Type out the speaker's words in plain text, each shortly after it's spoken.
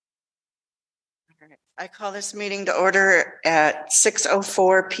All right. I call this meeting to order at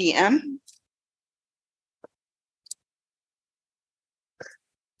 6:04 p.m.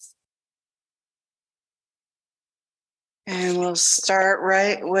 And we'll start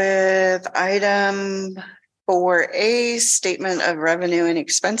right with item 4A, statement of revenue and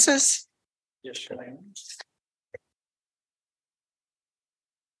expenses. Yes, ma'am.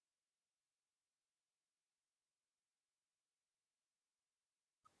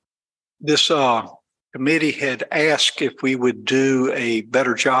 This committee had asked if we would do a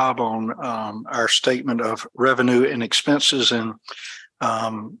better job on our statement of revenue and expenses, and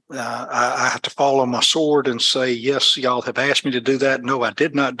I have to fall on my sword and say, yes, y'all have asked me to do that. No, I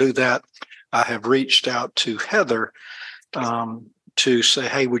did not do that. I have reached out to Heather to say,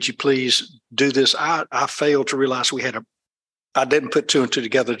 hey, would you please do this? I failed to realize I didn't put two and two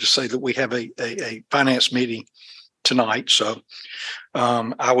together to say that we have a finance meeting tonight. So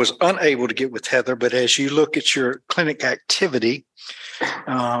I was unable to get with Heather, but as you look at your clinic activity,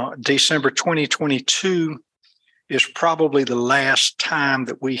 December 2022 is probably the last time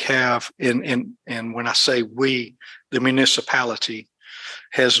that we have and when I say we, the municipality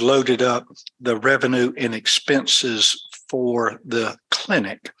has loaded up the revenue and expenses for the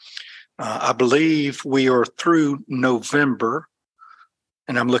clinic. I believe we are through November,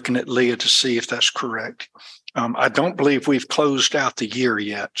 and I'm looking at Leah to see if that's correct. I don't believe we've closed out the year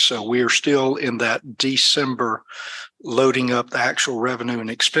yet. So we are still in that December loading up the actual revenue and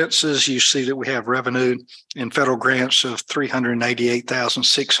expenses. You see that we have revenue in federal grants of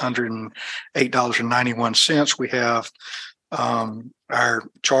 $388,608.91. We have our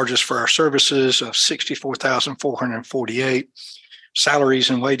charges for our services of $64,448. Salaries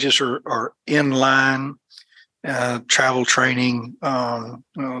and wages are in line. Travel, training, all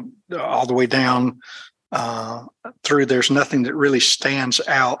the way down through. There's nothing that really stands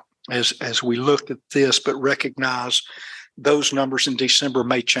out as we look at this, but recognize those numbers in December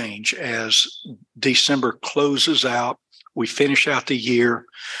may change as December closes out. We finish out the year,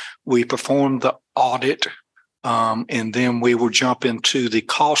 we perform the audit, and then we will jump into the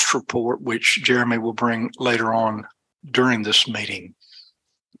cost report, which Jeremy will bring later on during this meeting.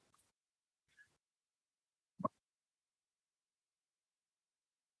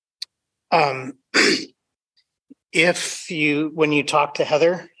 When you talk to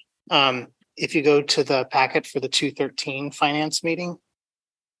Heather, if you go to the packet for the 213 finance meeting,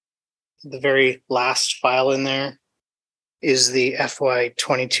 the very last file in there is the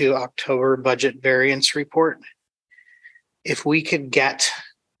FY22 October budget variance report. If we could get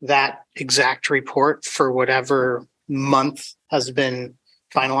that exact report for whatever month has been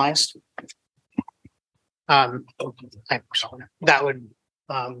finalized, that would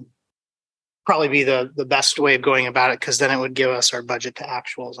probably be the best way of going about it, because then it would give us our budget to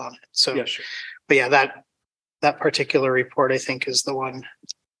actuals on it. So, yes, sure. But yeah, that particular report, I think, is the one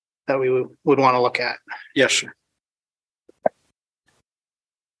that we would want to look at. Yes, sir.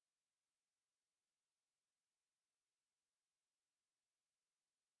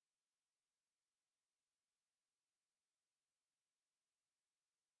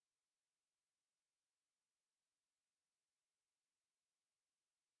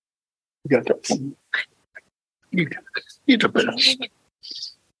 You got that. You the best.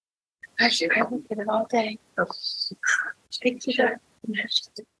 Gosh, you haven't been it all day. Speak to that.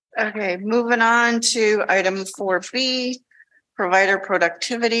 Okay, moving on to item 4B, provider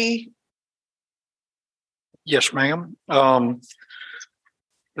productivity. Yes, ma'am. The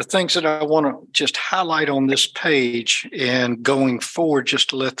things that I want to just highlight on this page and going forward, just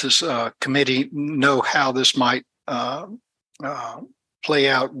to let this committee know how this might play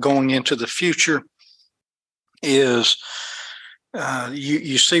out going into the future, is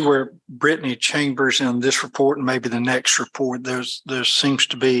you see where Brittany Chambers in this report and maybe the next report, there seems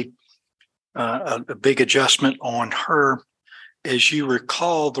to be a big adjustment on her. As you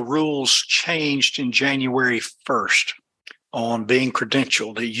recall, the rules changed in January 1st on being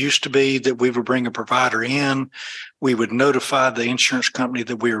credentialed. It used to be that we would bring a provider in, we would notify the insurance company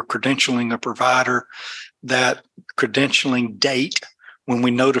that we were credentialing a provider. That credentialing date, when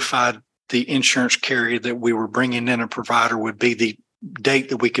we notified the insurance carrier that we were bringing in a provider, would be the date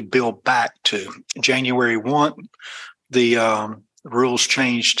that we could bill back to. January 1, the rules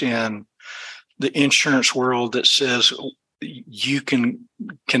changed in the insurance world that says you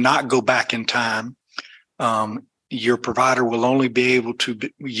cannot go back in time. Your provider will only be able to,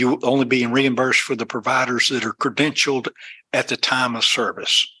 you will only be reimbursed for the providers that are credentialed at the time of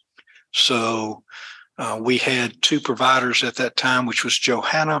service. So we had two providers at that time, which was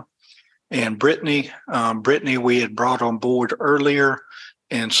Johanna and Brittany. Brittany we had brought on board earlier,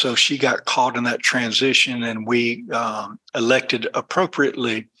 And so she got caught in that transition, and we elected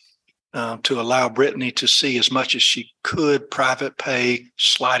appropriately to allow Brittany to see as much as she could, private pay,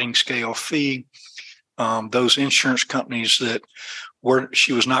 sliding scale fee. Those insurance companies that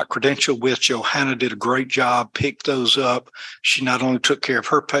she was not credentialed with, Johanna did a great job, picked those up. She not only took care of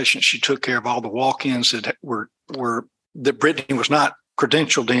her patients, she took care of all the walk-ins that that Brittany was not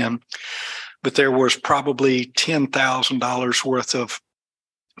credentialed in, but there was probably $10,000 worth of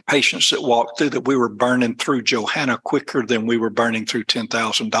patients that walked through that we were burning through Johanna quicker than we were burning through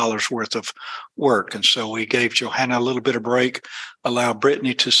 $10,000 worth of work. And so we gave Johanna a little bit of break, allowed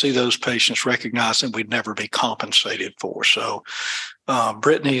Brittany to see those patients, recognizing we'd never be compensated for. So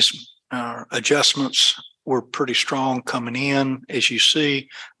Brittany's adjustments were pretty strong coming in. As you see,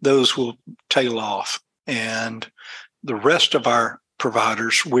 those will tail off. And the rest of our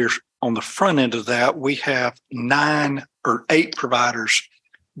providers, we're on the front end of that. We have 9 or 8 providers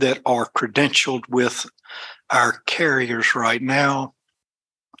that are credentialed with our carriers right now.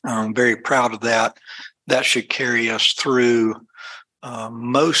 I'm very proud of that. That should carry us through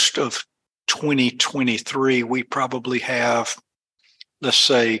most of 2023. We probably have, let's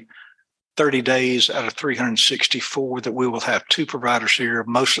say, 30 days out of 364 that we will have 2 providers here.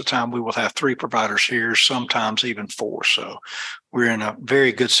 Most of the time we will have 3 providers here, sometimes even 4. So we're in a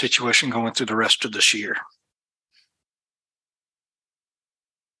very good situation going through the rest of this year.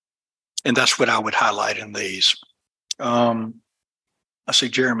 And that's what I would highlight in these. I see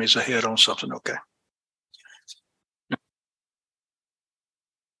Jeremy's ahead on something. Okay.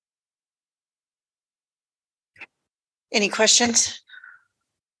 Any questions?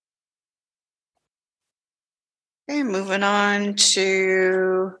 Okay, moving on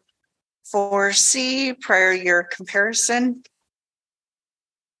to 4C, prior year comparison.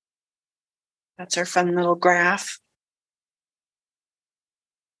 That's our fun little graph.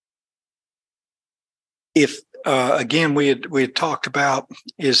 If again, we had talked about,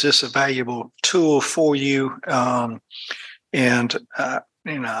 is this a valuable tool for you? And a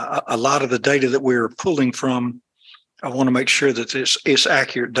lot of the data that we're pulling from, I want to make sure that it's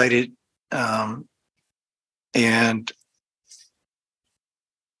accurate data. And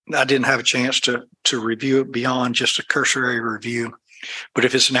I didn't have a chance to review it beyond just a cursory review. But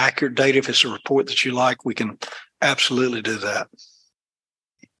if it's an accurate data, if it's a report that you like, we can absolutely do that.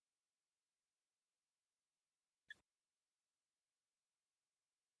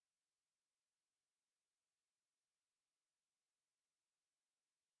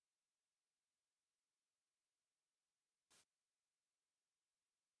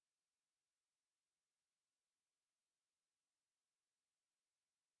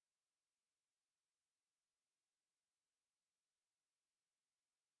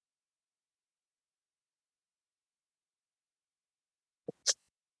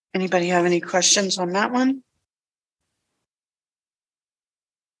 Anybody have any questions on that one?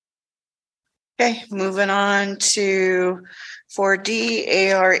 Okay, moving on to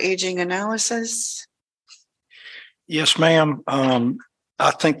 4D, AR aging analysis. Yes, ma'am.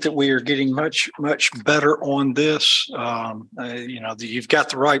 I think that we are getting much better on this. You've got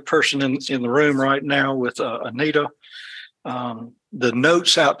the right person in the room right now with Anita. The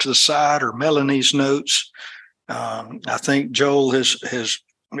notes out to the side are Melanie's notes. I think Joel has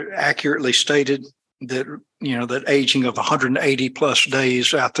accurately stated that, that aging of 180 plus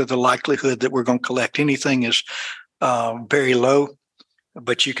days out there, the likelihood that we're going to collect anything is very low.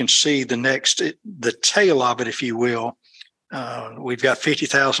 But you can see the tail of it, if you will. We've got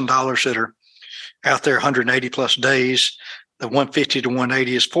 $50,000 that are out there 180 plus days. The 150 to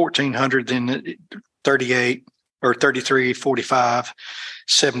 180 is 1,400, then 38 or 33, 45,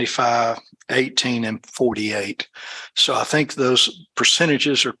 75, 18, and 48. So I think those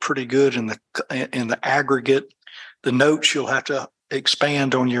percentages are pretty good in the aggregate. The notes you'll have to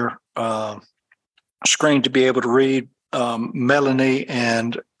expand on your screen to be able to read. Melanie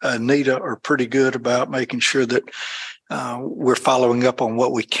and Anita are pretty good about making sure that we're following up on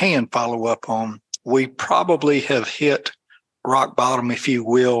what we can follow up on. We probably have hit rock bottom, if you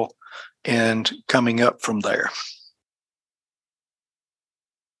will, and coming up from there.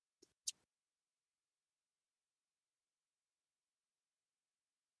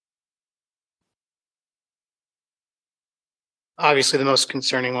 Obviously, the most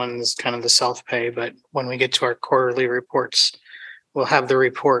concerning one is kind of the self-pay, but when we get to our quarterly reports, we'll have the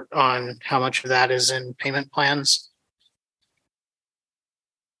report on how much of that is in payment plans.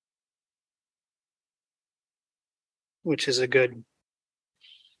 Which is a good,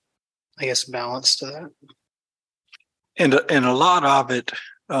 I guess, balance to that. And a lot of it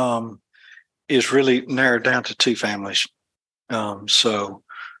is really narrowed down to 2 families. And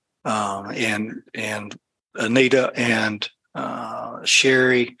Anita and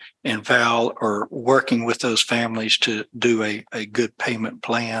Sherry and Val are working with those families to do a good payment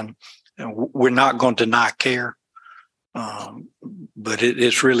plan. And we're not going to deny care, but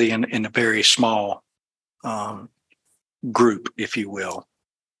it's really in a very small group, if you will.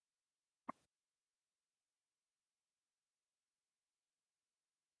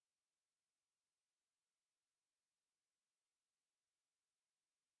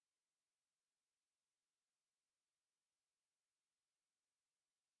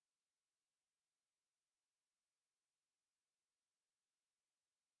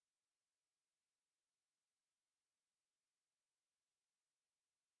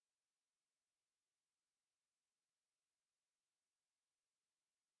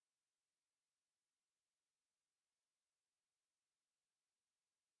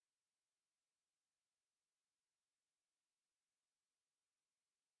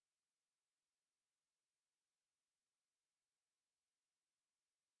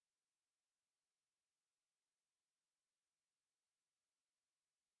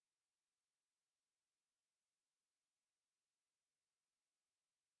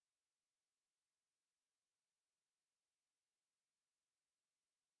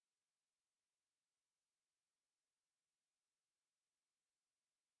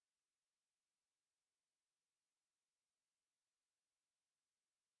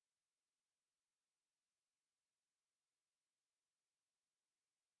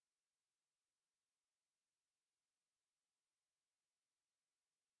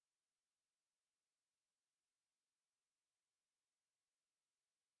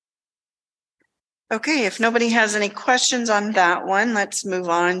 Okay, if nobody has any questions on that one, let's move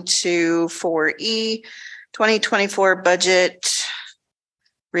on to 4E, 2024 budget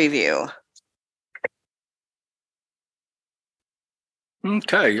review.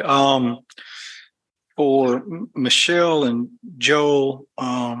 Okay. For Michelle and Joel,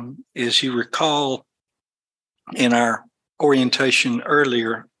 as you recall, in our orientation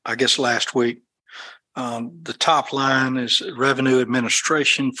earlier, I guess last week, the top line is revenue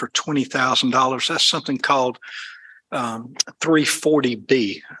administration for $20,000. That's something called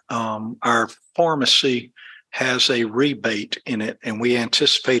 340B. Our pharmacy has a rebate in it, and we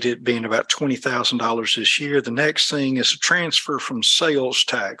anticipate it being about $20,000 this year. The next thing is a transfer from sales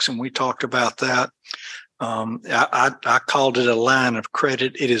tax, and we talked about that. I called it a line of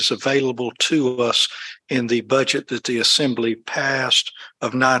credit. It is available to us in the budget that the Assembly passed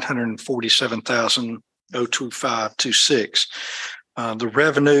of $947,025.26. The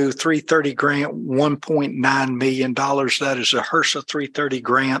revenue 330 grant, $1.9 million. That is a HRSA 330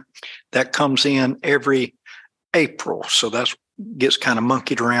 grant that comes in every April. So that gets kind of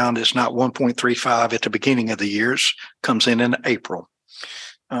monkeyed around. It's not 1.35 at the beginning of the years, comes in April.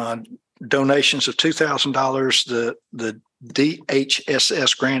 Donations of $2,000. The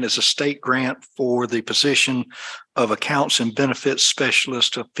DHSS grant is a state grant for the position of accounts and benefits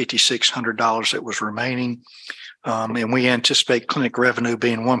specialist of $5,600 that was remaining. And we anticipate clinic revenue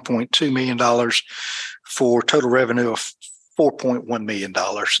being $1.2 million for total revenue of $4.1 million.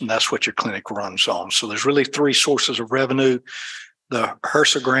 And that's what your clinic runs on. So there's really three sources of revenue: the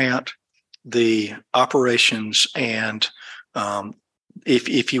HRSA grant, the operations, and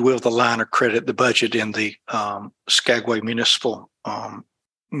if you will, the line of credit, the budget in the Skagway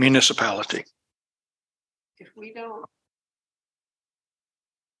municipality. If we don't.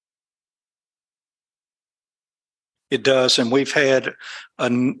 It does, and we've had a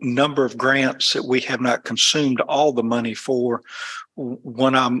number of grants that we have not consumed all the money for.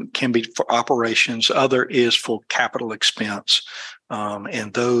 One of them can be for operations, other is for capital expense,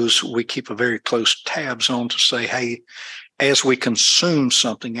 and those we keep a very close tabs on to say, hey, as we consume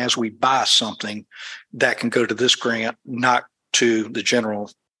something, as we buy something, that can go to this grant, not to the general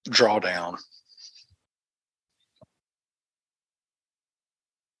drawdown.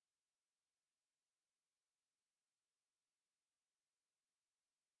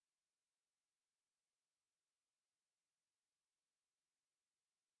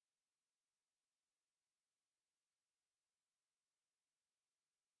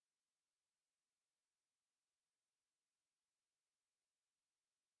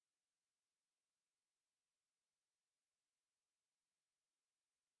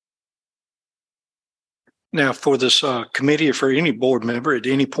 Now, for this committee or for any board member at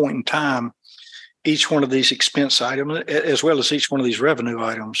any point in time, each one of these expense items, as well as each one of these revenue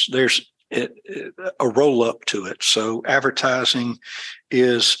items, there's a roll up to it. So advertising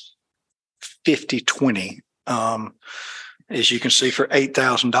is 50/20. as you can see, for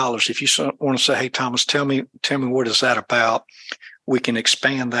 $8,000. If you want to say, hey, Thomas, tell me what is that about? We can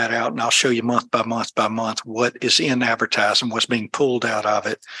expand that out, and I'll show you month by month by month what is in advertising, what's being pulled out of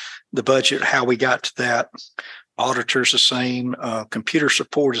it, the budget, how we got to that. Auditor's the same. Computer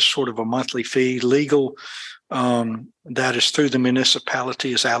support is sort of a monthly fee. Legal, that is through the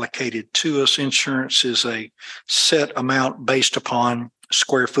municipality, is allocated to us. Insurance is a set amount based upon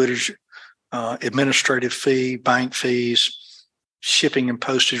square footage. Administrative fee, bank fees, shipping and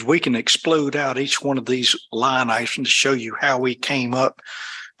postage. We can explode out each one of these line items to show you how we came up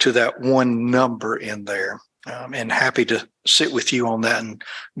to that one number in there. And happy to sit with you on that and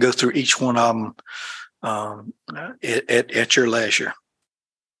go through each one of them at your leisure.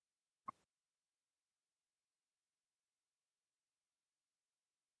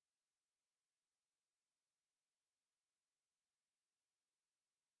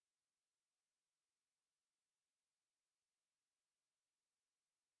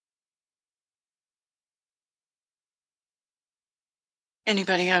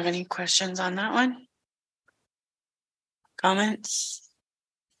 Anybody have any questions on that one? Comments?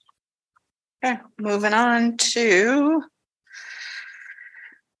 Okay, moving on to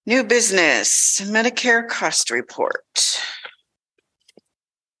new business, Medicare cost report.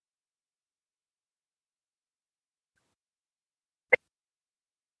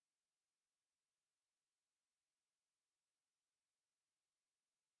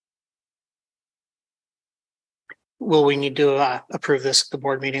 Will we need to approve this at the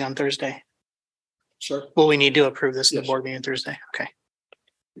board meeting on Thursday? Sure. Will we need to approve this at Yes. the board meeting on Thursday? Okay.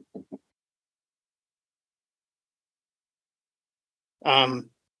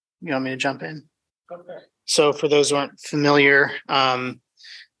 You want me to jump in? Okay. So for those who aren't familiar,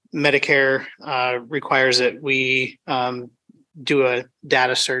 Medicare requires that we do a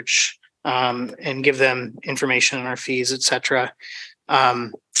data search and give them information on our fees, et cetera,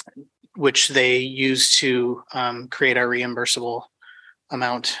 which they use to create our reimbursable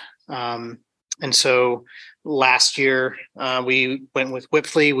amount. And so last year we went with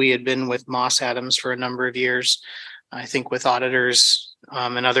Whipfly. We had been with Moss Adams for a number of years. I think with auditors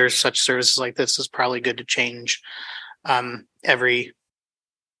and other such services like this, is probably good to change every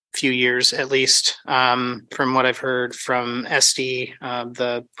few years at least. From what I've heard from SD,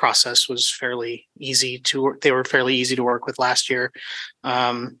 the process was fairly easy to work. They were fairly easy to work with last year.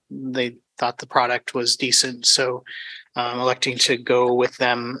 They thought the product was decent. So electing to go with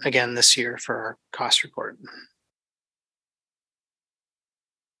them again this year for our cost report.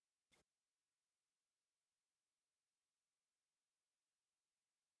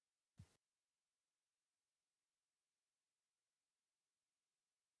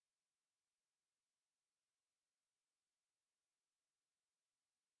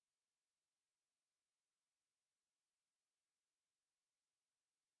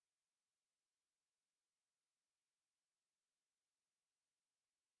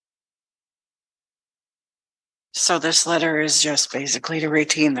 So this letter is just basically to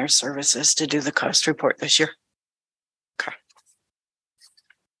retain their services to do the cost report this year. Okay.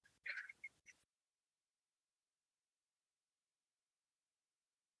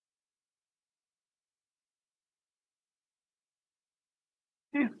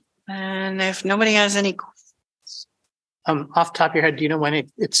 Yeah. And if nobody has any, Off the top of your head, do you know when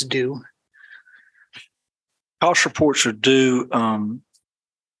it's due? Cost reports are due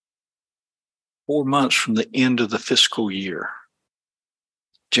 4 months from the end of the fiscal year.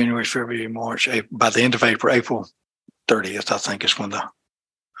 January, February, March, April. By the end of April 30th, I think is when the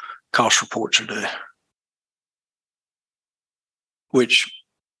cost reports are due. Which,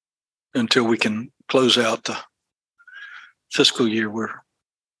 until we can close out the fiscal year,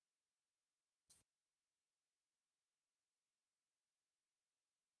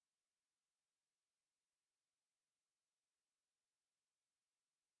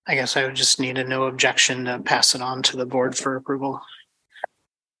 I guess I would just need a no objection to pass it on to the board for approval.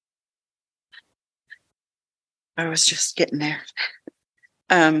 I was just getting there.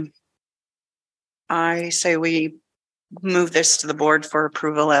 I say we move this to the board for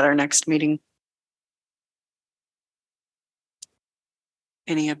approval at our next meeting.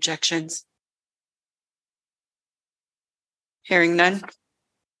 Any objections? Hearing none.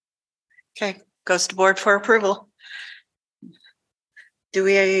 Okay, goes to board for approval. Do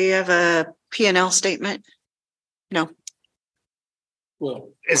we have a P&L statement? No. Well,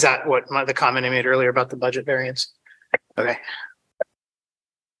 is that what the comment I made earlier about the budget variance? Okay.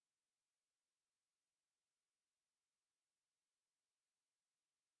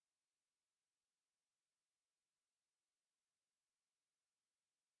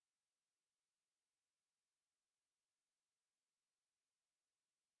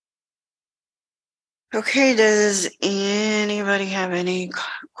 Okay, does anybody have any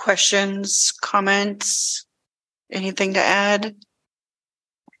questions, comments, anything to add?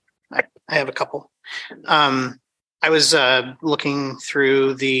 I have a couple. I was looking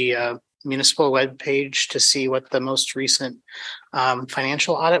through the municipal web page to see what the most recent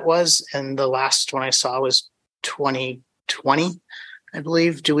financial audit was, and the last one I saw was 2020, I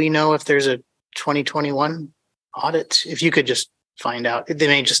believe. Do we know if there's a 2021 audit? If you could just find out. They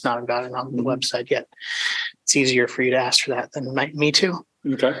may just not have got it on the website yet. It's easier for you to ask for that than me to.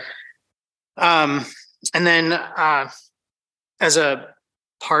 Okay. And then as a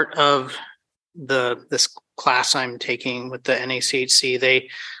part of this class I'm taking with the NACHC,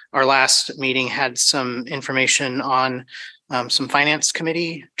 our last meeting had some information on some finance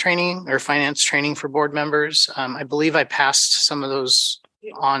committee training or finance training for board members. I believe I passed some of those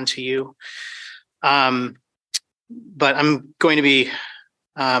on to you. But I'm going to be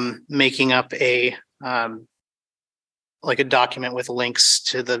making up a document with links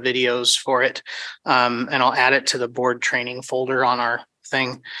to the videos for it. And I'll add it to the board training folder on our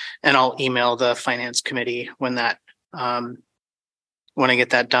thing. And I'll email the finance committee when I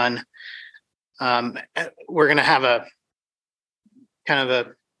get that done. We're going to have a kind of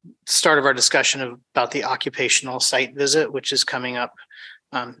a start of our discussion about the occupational site visit, which is coming up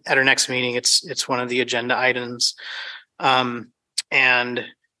at our next meeting. It's one of the agenda items. And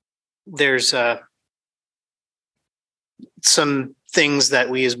there's some things that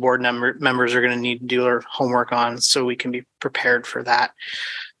we as board members are going to need to do our homework on so we can be prepared for that.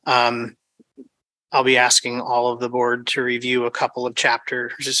 I'll be asking all of the board to review a couple of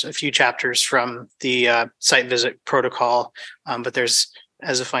chapters, just a few chapters from the site visit protocol. But as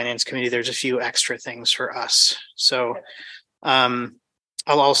a finance committee, there's a few extra things for us. So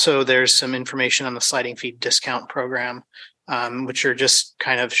there's some information on the sliding fee discount program, which are just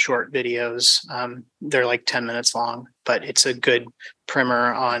kind of short videos. They're like 10 minutes long, but it's a good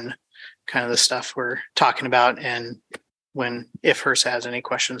primer on kind of the stuff we're talking about. And if HRSA has any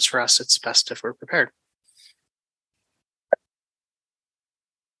questions for us, it's best if we're prepared.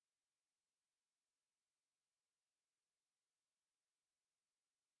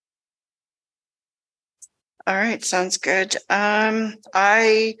 All right, sounds good.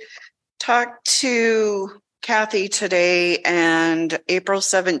 I talked to Kathy today, and April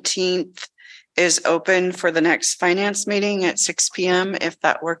 17th is open for the next finance meeting at 6 p.m. if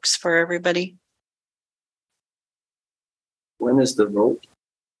that works for everybody. When is the vote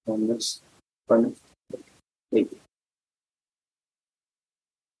on this?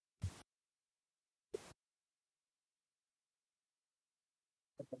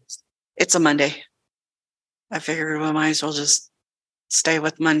 It's a Monday. I figured we might as well just stay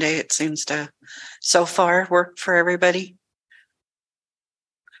with Monday. It seems to so far work for everybody.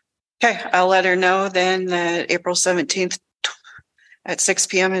 Okay, I'll let her know then that April 17th at 6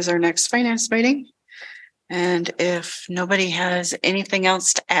 p.m. is our next finance meeting. And if nobody has anything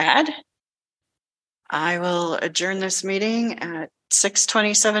else to add, I will adjourn this meeting at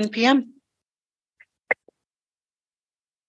 6:27 p.m.